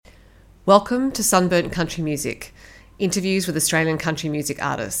Welcome to Sunburnt Country Music, interviews with Australian country music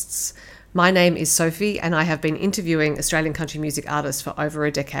artists. My name is Sophie and I have been interviewing Australian country music artists for over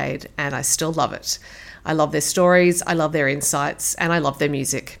a decade and I still love it. I love their stories, I love their insights, and I love their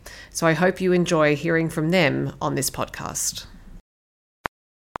music. So I hope you enjoy hearing from them on this podcast.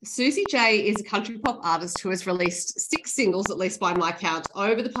 Suzy J is a country pop artist who has released 6 singles, at least by my count,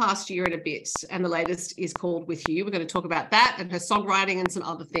 over the past year and a bit. And the latest is called With You. We're going to talk about that and her songwriting and some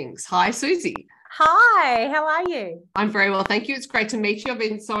other things. Hi, Suzy. Hi, how are you? I'm very well, thank you. It's great to meet you. I've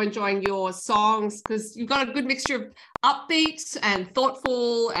been so enjoying your songs because you've got a good mixture of upbeat and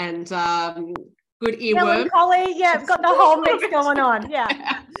thoughtful and good earworm. Melancholy, yeah, I've got the whole mix going on, yeah.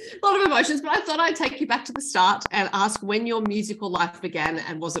 A lot of emotions, but I thought I'd take you back to the start and ask when your musical life began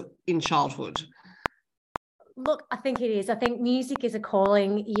and was it in childhood? Look, I think it is. I think music is a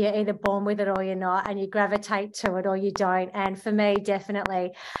calling. You're either born with it or you're not, and you gravitate to it or you don't. And for me,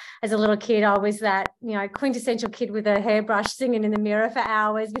 definitely, as a little kid, I was that, quintessential kid with a hairbrush singing in the mirror for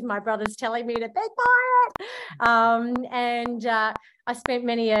hours with my brothers telling me to be quiet. I spent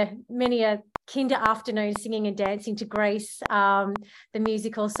many a kinder afternoon singing and dancing to Grease, the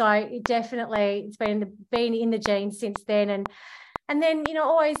musical. So it's been in the genes since then. And then,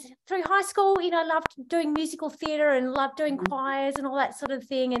 always through high school, loved doing musical theatre and loved doing choirs and all that sort of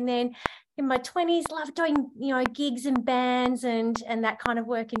thing. And then in my 20s, loved doing, gigs and bands and that kind of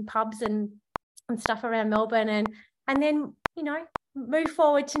work in pubs and stuff around Melbourne. And then, move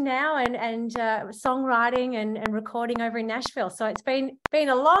forward to now and songwriting and recording over in Nashville. So it's been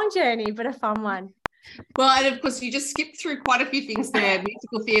a long journey, but a fun one. Well, and of course, you just skipped through quite a few things there,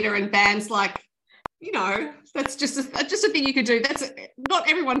 musical theatre and bands, like, that's just a thing you could do. Not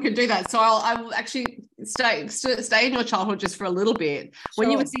everyone can do that. So I will actually stay in your childhood just for a little bit. Sure. When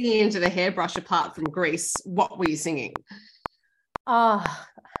you were singing into the hairbrush, apart from Grease, what were you singing? Oh,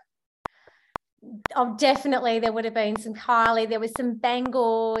 definitely there would have been some Kylie. There was some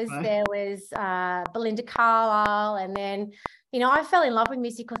Bangles. Right. There was Belinda Carlisle, and then I fell in love with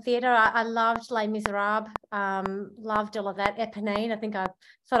musical theatre. I loved Les Miserables, loved all of that. Eponine, I think I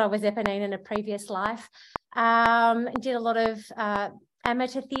thought I was Eponine in a previous life. Did a lot of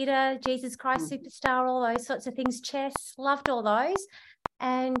amateur theatre, Jesus Christ Superstar, all those sorts of things. Chess, loved all those.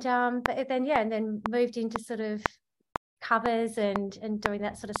 And then moved into sort of covers and doing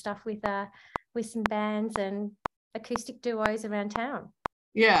that sort of stuff with some bands and acoustic duos around town.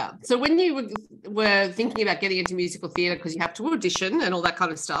 Yeah. So when you were thinking about getting into musical theatre, because you have to audition and all that kind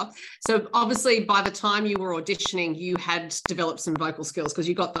of stuff. So obviously by the time you were auditioning, you had developed some vocal skills because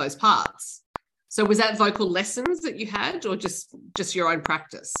you got those parts. So was that vocal lessons that you had or just your own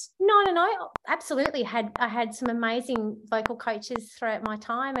practice? No. Absolutely. I had some amazing vocal coaches throughout my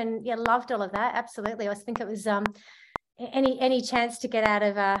time and loved all of that. Absolutely. I think it was any chance to get out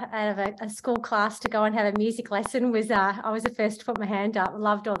of a school class to go and have a music lesson was I was the first to put my hand up.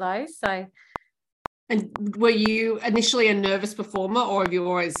 Loved all those. So, and were you initially a nervous performer or have you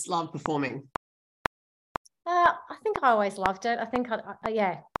always loved performing? I think I always loved it. I think I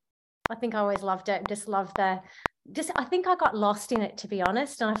always loved it. I think I got lost in it, to be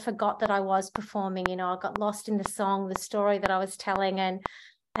honest, and I forgot that I was performing. I got lost in the song, the story that I was telling,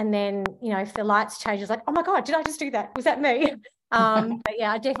 and then, if the lights changed, I was like, oh my God, did I just do that? Was that me? But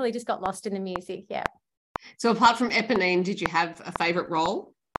yeah, I definitely just got lost in the music. Yeah. So apart from Eponine, did you have a favourite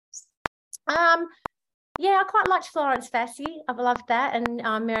role? Yeah, I quite liked Florence Vassy. I've loved that.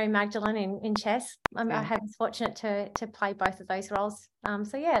 And Mary Magdalene in Chess. I was fortunate to play both of those roles.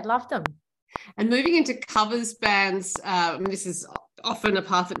 So yeah, loved them. And moving into covers bands, this is often a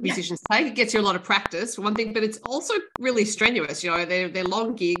path that musicians take. It gets you a lot of practice for one thing, but it's also really strenuous. They're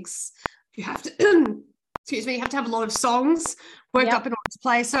long gigs. You have to, you have to have a lot of songs worked up in order to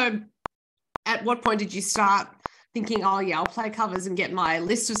play. So at what point did you start thinking, I'll play covers and get my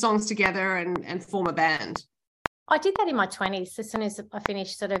list of songs together and form a band? I did that in my 20s. As soon as I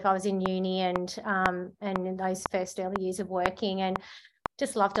finished, I was in uni and in those first early years of working and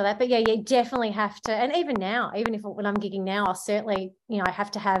just loved all that. But yeah, you definitely have to. And even now, when I'm gigging now, I'll certainly, I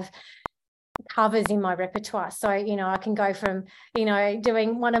have to have covers in my repertoire. So, I can go from,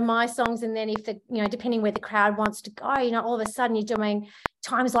 doing one of my songs and then if depending where the crowd wants to go, all of a sudden you're doing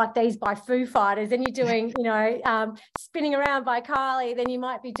Times Like These by Foo Fighters, then you're doing, Spinning Around by Kylie, then you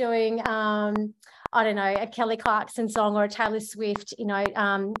might be doing, a Kelly Clarkson song or a Taylor Swift,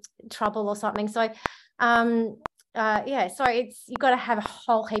 Trouble or something. So, so you've got to have a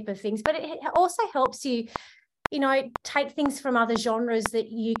whole heap of things, but it also helps you take things from other genres that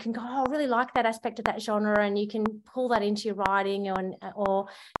you can go, oh, I really like that aspect of that genre, and you can pull that into your writing, or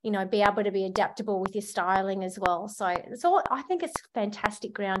be able to be adaptable with your styling as well. So I think it's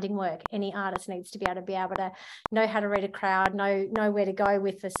fantastic grounding work. Any artist needs to be able to know how to read a crowd, know where to go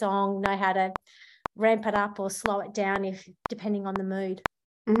with the song, know how to ramp it up or slow it down depending on the mood.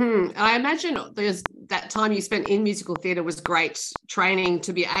 Mm-hmm. I imagine there's that time you spent in musical theatre was great training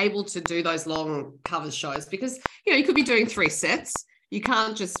to be able to do those long covers shows, because you could be doing 3 sets. You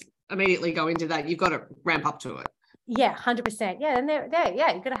can't just immediately go into that. You've got to ramp up to it. Yeah, 100%. Yeah, and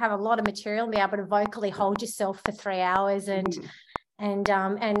you've got to have a lot of material and be able to vocally hold yourself for 3 hours. And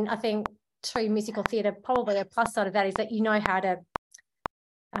I think too, musical theatre, probably a plus side of that is that you know how to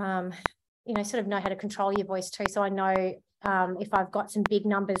sort of know how to control your voice too. So I know if I've got some big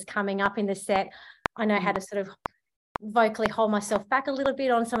numbers coming up in the set, I know how to sort of vocally hold myself back a little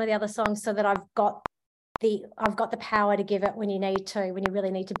bit on some of the other songs, so that I've got the power to give it when you need to. When you really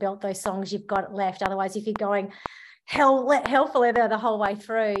need to belt those songs, you've got it left. Otherwise, if you're going hell for leather the whole way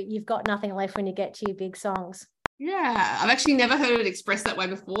through, you've got nothing left when you get to your big songs. Yeah, I've actually never heard it expressed that way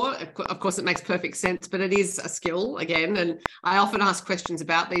before. Of course, it makes perfect sense, but it is a skill again. And I often ask questions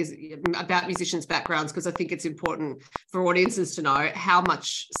about musicians' backgrounds, because I think it's important for audiences to know how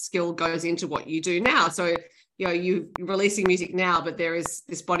much skill goes into what you do now. So, you're releasing music now, but there is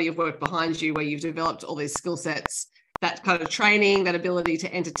this body of work behind you where you've developed all these skill sets, that kind of training, that ability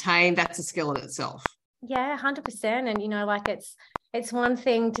to entertain, that's a skill in itself. Yeah, 100%. And, it's one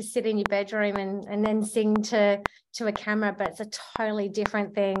thing to sit in your bedroom and then sing to a camera, but it's a totally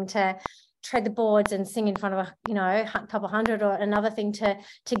different thing to tread the boards and sing in front of a couple hundred, or another thing to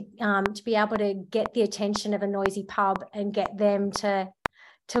be able to get the attention of a noisy pub and get them to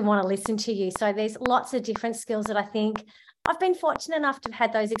want to listen to you. So there's lots of different skills that I think I've been fortunate enough to have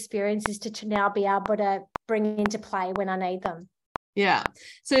had those experiences to now be able to bring into play when I need them. Yeah.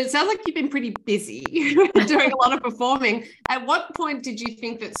 So it sounds like you've been pretty busy doing a lot of performing. At what point did you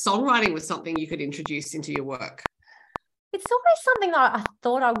think that songwriting was something you could introduce into your work? It's always something that I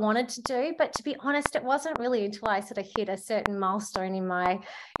thought I wanted to do, but to be honest, it wasn't really until I sort of hit a certain milestone in my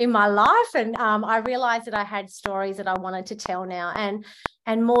life, and I realized that I had stories that I wanted to tell now,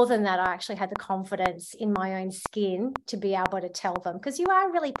 and more than that, I actually had the confidence in my own skin to be able to tell them, because you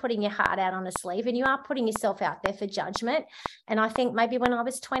are really putting your heart out on a sleeve, and you are putting yourself out there for judgment. And I think maybe when I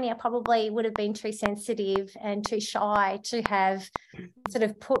was 20, I probably would have been too sensitive and too shy to have sort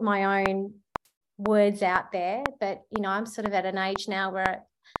of put my own words out there. But I'm sort of at an age now where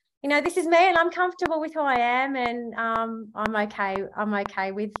this is me, and I'm comfortable with who I am, and I'm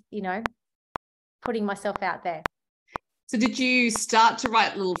okay with putting myself out there. So did you start to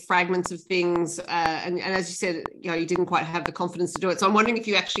write little fragments of things, and as you said, you didn't quite have the confidence to do it, so I'm wondering if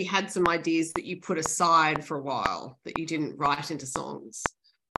you actually had some ideas that you put aside for a while that you didn't write into songs?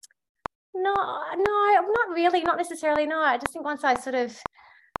 No, not really, not necessarily. No, I just think once I sort of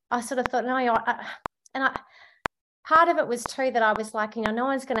thought, no, part of it was too that I was like, no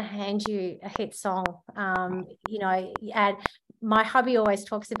one's going to hand you a hit song. And my hubby always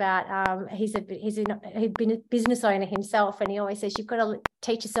talks about, he's been a business owner himself, and he always says, you've got to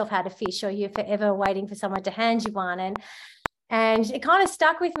teach yourself how to fish, or you're forever waiting for someone to hand you one. And it kind of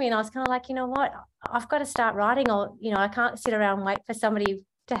stuck with me, and I was kind of like, you know what, I've got to start writing, or, I can't sit around and wait for somebody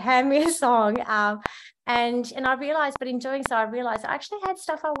to hand me a song. And I realized, but in doing so, I realized I actually had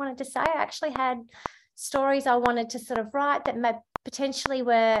stuff I wanted to say. I actually had stories I wanted to sort of write that potentially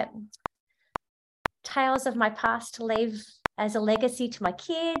were tales of my past to leave as a legacy to my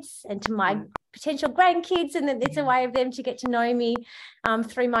kids and to my potential grandkids, and that it's a way of them to get to know me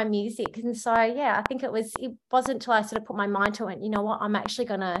through my music. And so, yeah, I think it wasn't until I sort of put my mind to it, you know what, I'm actually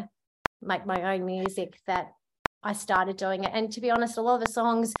going to make my own music, that I started doing it. And to be honest, a lot of the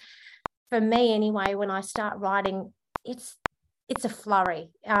songs, for me anyway, when I start writing, it's a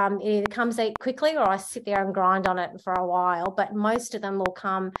flurry. It either comes out quickly, or I sit there and grind on it for a while, but most of them will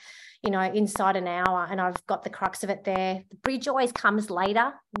come, inside an hour, and I've got the crux of it there. The bridge always comes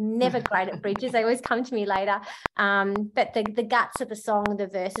later. Never great at bridges. They always come to me later. But the guts of the song, the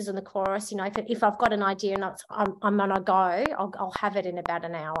verses and the chorus, if I've got an idea and I'm on a go, I'll have it in about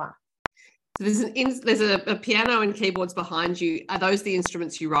an hour. So there's a piano and keyboards behind you. Are those the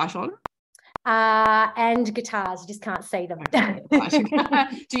instruments you write on? And guitars, you just can't see them.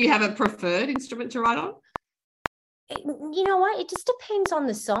 Do you have a preferred instrument to write on? You know what? It just depends on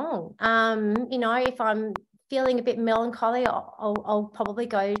the song. If I'm feeling a bit melancholy, I'll probably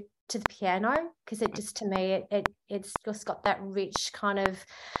go to the piano, because it just, to me, it's just got that rich kind of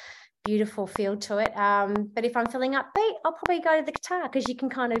beautiful feel to it. But if I'm feeling upbeat, I'll probably go to the guitar, because you can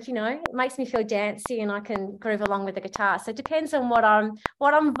kind of, it makes me feel dancey and I can groove along with the guitar. So it depends on what I'm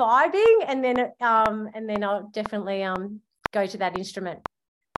vibing, and then I'll definitely go to that instrument.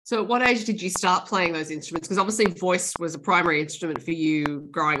 So at what age did you start playing those instruments? Because obviously voice was a primary instrument for you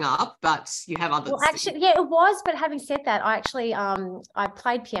growing up, but you have others. Well, actually, yeah, it was. But having said that, I actually I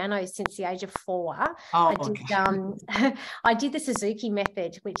played piano since the age of 4. Oh, I did the Suzuki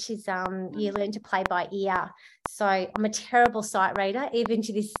method, which is you learn to play by ear. So I'm a terrible sight reader, even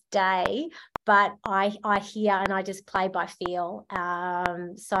to this day. But I hear and I just play by feel.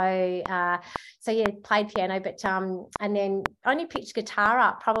 So yeah, played piano, but and then only picked guitar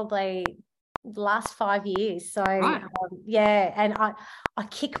up probably the last 5 years. So right. yeah, and I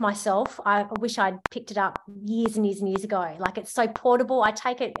kick myself. I wish I'd picked it up years and years and years ago. Like, it's so portable. I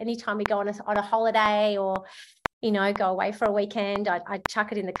take it anytime we go on a holiday, or go away for a weekend. I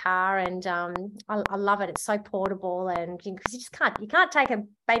chuck it in the car, and I love it. It's so portable, and because you can't take a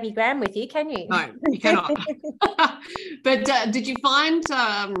baby gram with you, can you? No, you cannot. But did you find,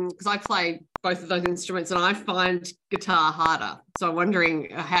 because I play both of those instruments and I find guitar harder, so I'm wondering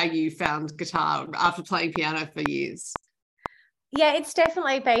how you found guitar after playing piano for years. Yeah, it's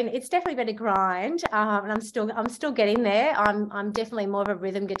definitely been a grind, and I'm still getting there. I'm definitely more of a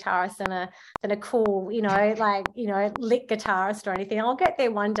rhythm guitarist than a cool, lick guitarist or anything. I'll get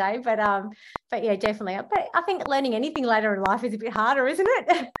there one day, but yeah, definitely. But I think learning anything later in life is a bit harder, isn't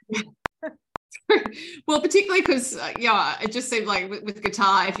it? Well, particularly because it just seems like with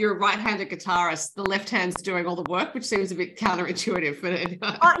guitar, if you're a right-handed guitarist, the left hand's doing all the work, which seems a bit counterintuitive. But anyway.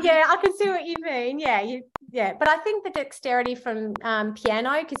 Yeah, I can see what you mean. Yeah, but I think the dexterity from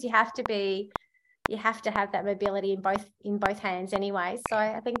piano, because you have to have that mobility in both hands anyway. So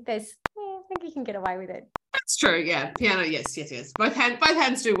I think I think you can get away with it. That's true. Yeah, piano. Yes. Both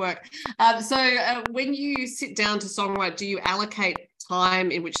hands do work. So when you sit down to songwrite, do you allocate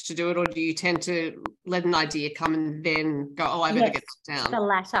time in which to do it, or do you tend to let an idea come and then go, I better get it down? The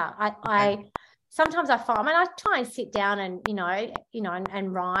latter. I sometimes I find, I try and sit down and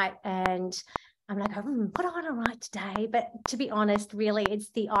and write, and I'm like, what do I want to write today? But to be honest, really,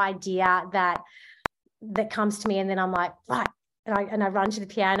 it's the idea that comes to me, and then I'm like, right, and I run to the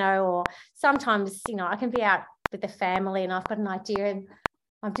piano. Or sometimes I can be out with the family and I've got an idea, and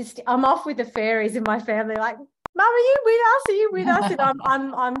I'm off with the fairies in my family, like, Mum, are you with us? Are you with us?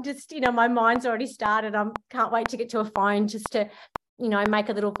 And I'm just, my mind's already started. I can't wait to get to a phone just to, make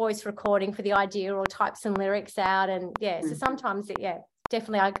a little voice recording for the idea, or type some lyrics out. And so sometimes,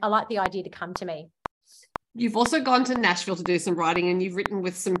 definitely I like the idea to come to me. You've also gone to Nashville to do some writing, and you've written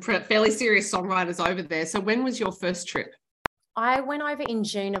with some fairly serious songwriters over there. So when was your first trip? I went over in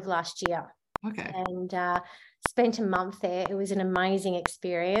June of last year. Okay. And spent a month there. It was an amazing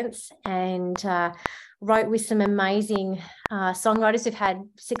experience, and wrote with some amazing songwriters who've had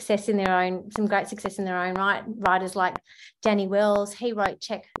some great success in their own right. Writers like Danny Wells, he wrote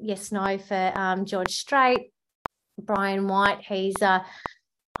Check Yes No for George Strait. Brian White, he's I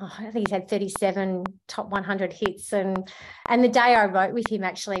think he's had 37 top 100 hits, and the day I wrote with him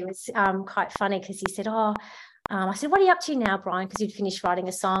actually was quite funny, because he said, I said, what are you up to now, Brian? Because he'd finished writing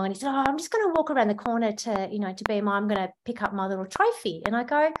a song, and he said, I'm just going to walk around the corner to BMI. I'm going to pick up my little trophy. And I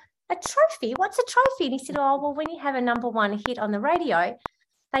go, a trophy? What's a trophy? And he said, well, when you have a #1 hit on the radio,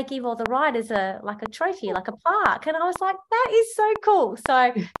 they give all the writers a trophy, like a plaque. And I was like, that is so cool.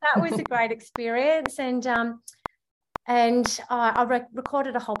 So that was a great experience. And I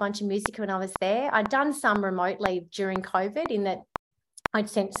recorded a whole bunch of music when I was there. I'd done some remotely during COVID, in that I'd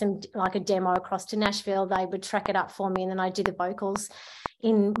sent a demo across to Nashville. They would track it up for me, and then I'd do the vocals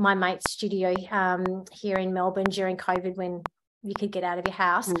in my mate's studio here in Melbourne during COVID, when you could get out of your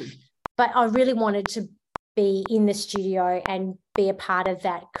house. But I really wanted to be in the studio and be a part of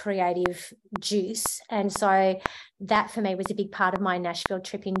that creative juice. And so that for me was a big part of my Nashville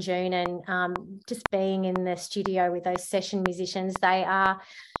trip in June. And just being in the studio with those session musicians, they are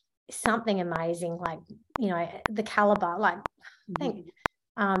something amazing, like, the caliber, like, I think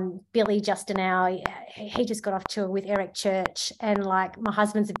Billy Justinow, he just got off tour with Eric Church, and like, my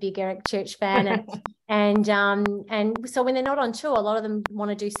husband's a big Eric Church fan, and so when they're not on tour, a lot of them want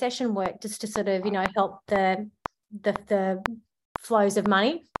to do session work just to sort of help the flows of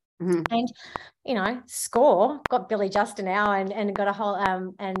money. And score got Billy Justinow and got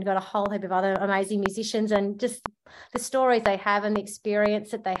a whole heap of other amazing musicians, and just the stories they have and the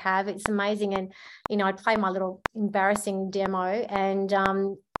experience that they have, it's amazing. And I'd play my little embarrassing demo, and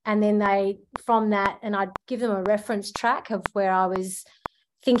then they, from that, and I'd give them a reference track of where I was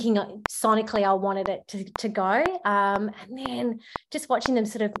thinking sonically I wanted it to go. And then just watching them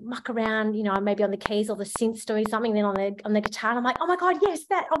sort of muck around, you know, maybe on the keys or the synths doing something, then on the guitar, and I'm like, oh my God, yes,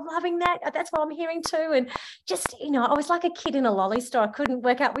 I'm loving that. That's what I'm hearing too. And just, you know, I was like a kid in a lolly store. I couldn't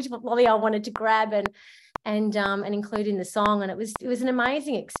work out which lolly I wanted to grab and include in the song. And it was an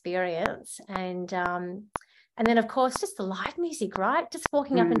amazing experience. And then of course just the live music, right? Just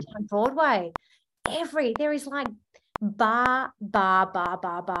walking up and down Broadway. There is like bar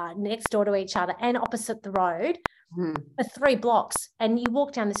next door to each other and opposite the road for 3 blocks, and you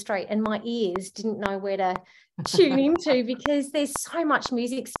walk down the street and my ears didn't know where to tune into because there's so much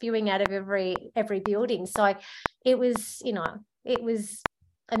music spewing out of every building. So it was, you know, it was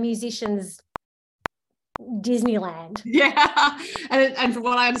a musician's Disneyland. Yeah. And from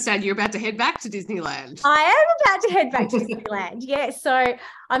what I understand, you're about to head back to Disneyland. I am about to head back to Disneyland. Yeah. So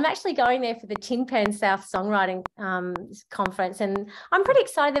I'm actually going there for the Tin Pan South Songwriting Conference, and I'm pretty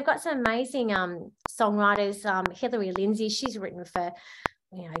excited. They've got some amazing songwriters. Hilary Lindsay, she's written for,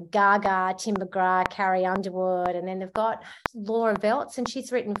 you know, Gaga, Tim McGrath, Carrie Underwood, and then they've got Laura Veltz, and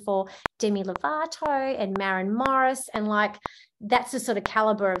she's written for Demi Lovato and Maren Morris, and like that's the sort of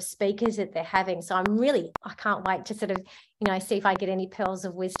caliber of speakers that they're having. So I can't wait to sort of, you know, see if I get any pearls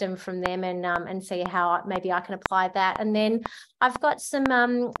of wisdom from them and see how maybe I can apply that. And then I've got some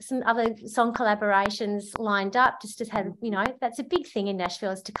other song collaborations lined up just to have, you know, that's a big thing in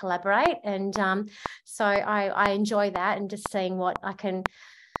Nashville is to collaborate. And so I enjoy that, and just seeing what I can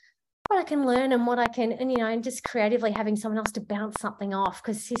learn and what I can, and, you know, and just creatively having someone else to bounce something off,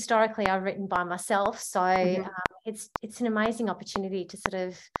 because historically I've written by myself. So it's an amazing opportunity to sort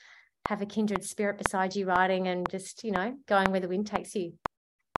of have a kindred spirit beside you writing and just, you know, going where the wind takes you.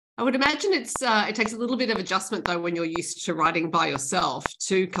 I would imagine it takes a little bit of adjustment though when you're used to writing by yourself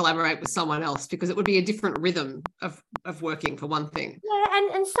to collaborate with someone else, because it would be a different rhythm of working, for one thing. Yeah,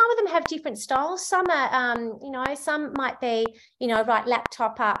 and some of them have different styles. Some are, you know, some might be, you know, right,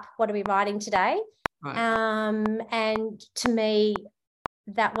 laptop up, what are we writing today? Right. And to me,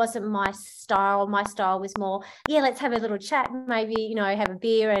 that wasn't my style. My style was more, let's have a little chat, maybe, you know, have a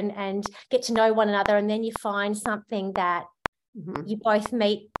beer and get to know one another, and then you find something that you both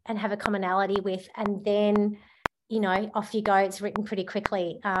meet and have a commonality with, and then, you know, off you go. It's written pretty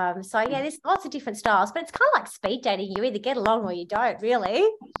quickly. So yeah, there's lots of different styles, but it's kind of like speed dating. You either get along or you don't, really.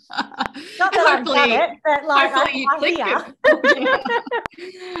 Not that I've done it, but like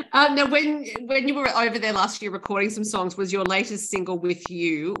Now, when you were over there last year recording some songs, was your latest single With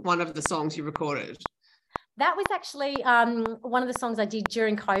You one of the songs you recorded? That was actually one of the songs I did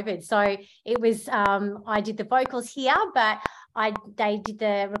during COVID. So it was, I did the vocals here, but they did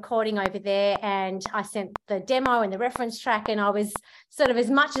the recording over there, and I sent the demo and the reference track, and I was sort of as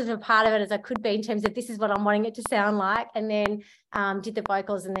much of a part of it as I could be in terms of this is what I'm wanting it to sound like, and then did the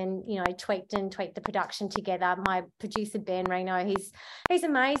vocals, and then, you know, tweaked the production together. My producer, Ben Reno, he's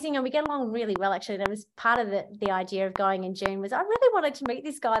amazing, and we get along really well, actually. That was part of the idea of going in June, was I really wanted to meet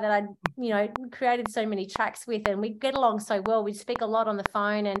this guy that I'd, you know, created so many tracks with, and we get along so well. We speak a lot on the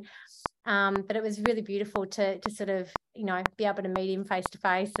phone, and but it was really beautiful to sort of, you know, be able to meet him face to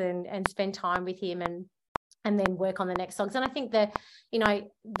face and spend time with him and then work on the next songs. And I think that, you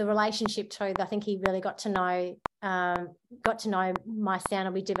know, the relationship too, I think he really got to know my sound,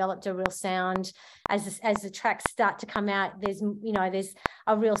 and we developed a real sound as the tracks start to come out. There's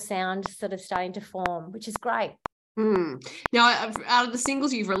a real sound sort of starting to form, which is great. Now, out of the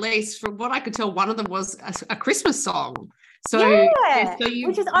singles you've released, from what I could tell, one of them was a Christmas song. So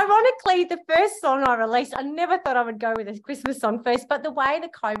which is ironically the first song I released. I never thought I would go with a Christmas song first, but the way the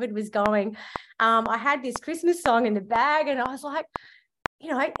COVID was going, I had this Christmas song in the bag, and I was like, you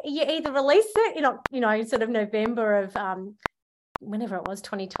know, you either release it, you know, sort of November of whenever it was,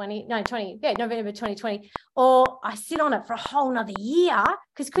 November 2020, or I sit on it for a whole nother year,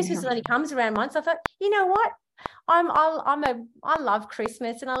 because Christmas only comes around once. I thought, you know what? I love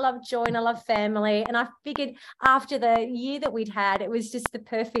Christmas, and I love joy, and I love family, and I figured after the year that we'd had, it was just the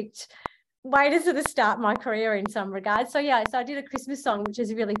perfect way to sort of start my career in some regards. So I did a Christmas song, which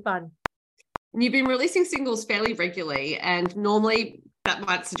is really fun. And you've been releasing singles fairly regularly, and normally that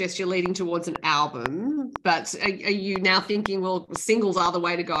might suggest you're leading towards an album, but are you now thinking, well, singles are the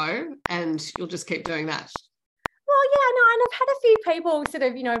way to go, and you'll just keep doing that? Well, yeah, no, and I've had a few people sort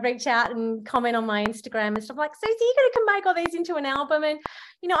of, you know, reach out and comment on my Instagram and stuff like, Suzy, you're going to make all these into an album. And,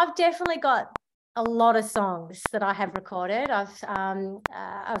 you know, I've definitely got a lot of songs that I have recorded.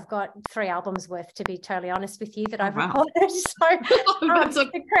 I've got 3 albums worth, to be totally honest with you, that I've recorded. So that's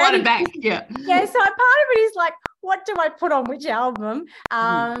quite a bank, yeah. Yeah, so part of it is like, what do I put on which album?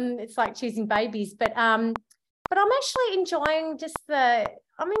 It's like choosing babies, but but I'm actually enjoying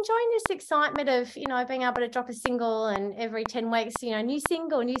I'm enjoying this excitement of, you know, being able to drop a single and every 10 weeks, you know, new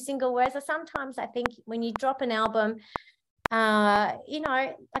single. Whereas sometimes I think when you drop an album, you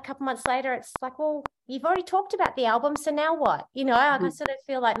know, a couple months later, it's like, well, you've already talked about the album, so now what? You know, I sort of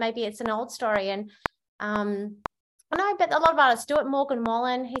feel like maybe it's an old story. And I know, but a lot of artists do it. Morgan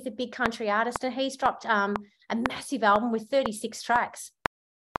Wallen, he's a big country artist, and he's dropped a massive album with 36 tracks.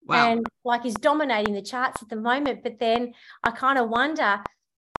 Wow. And like he's dominating the charts at the moment. But then I kind of wonder,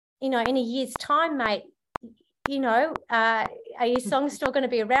 you know, in a year's time, mate, you know, are his songs still going to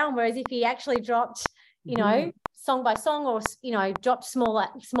be around? Whereas if he actually dropped, you know, song by song, or, you know, dropped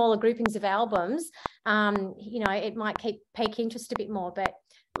smaller groupings of albums, you know, it might pique interest a bit more. But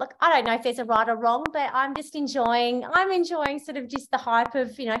look, I don't know if there's a right or wrong, but I'm enjoying sort of just the hype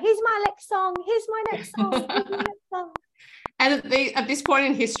of, you know, here's my next song, here's my next song, here's my next song. And at this point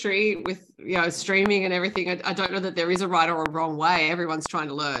in history, with, you know, streaming and everything, I don't know that there is a right or a wrong way. Everyone's trying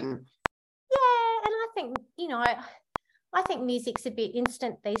to learn. Yeah, and I think, you know, I think music's a bit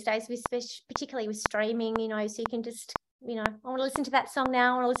instant these days, particularly with streaming, you know, so you can just, you know, I want to listen to that song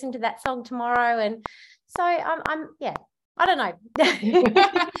now, I want to listen to that song tomorrow. And so yeah, I don't know.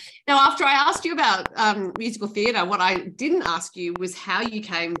 Now, after I asked you about musical theatre, what I didn't ask you was how you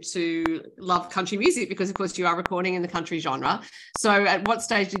came to love country music, because, of course, you are recording in the country genre. So at what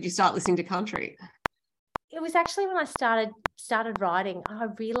stage did you start listening to country? It was actually when I started writing, I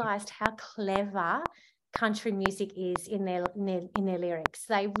realised how clever country music is in their lyrics.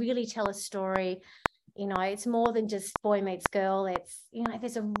 They really tell a story. You know, it's more than just boy meets girl. It's, you know,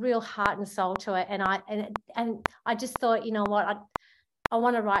 there's a real heart and soul to it. And I just thought, you know what, I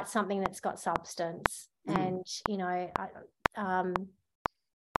want to write something that's got substance. And, you know, I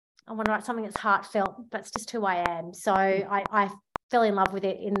want to write something that's heartfelt. That's just who I am. So I fell in love with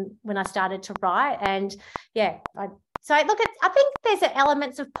it when I started to write. And yeah, I think there's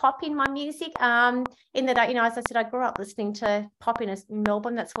elements of pop in my music. In that, you know, as I said, I grew up listening to pop in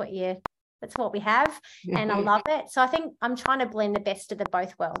Melbourne. That's what we have, and I love it. So I think I'm trying to blend the best of the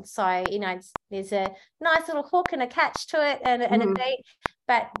both worlds. So, you know, there's a nice little hook and a catch to it, and a beat,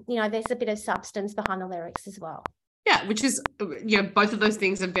 but, you know, there's a bit of substance behind the lyrics as well. Yeah, which is, you know, both of those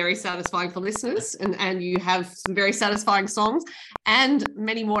things are very satisfying for listeners, and you have some very satisfying songs and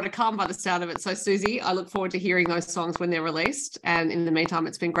many more to come by the sound of it. So, Suzy, I look forward to hearing those songs when they're released. And in the meantime,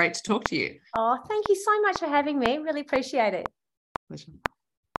 it's been great to talk to you. Oh, thank you so much for having me. Really appreciate it. Pleasure.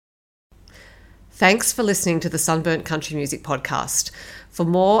 Thanks for listening to the Sunburnt Country Music Podcast. For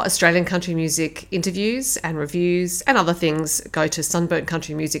more Australian country music interviews and reviews and other things, go to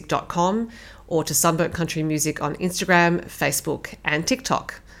sunburntcountrymusic.com or to Sunburnt Country Music on Instagram, Facebook, and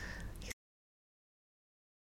TikTok.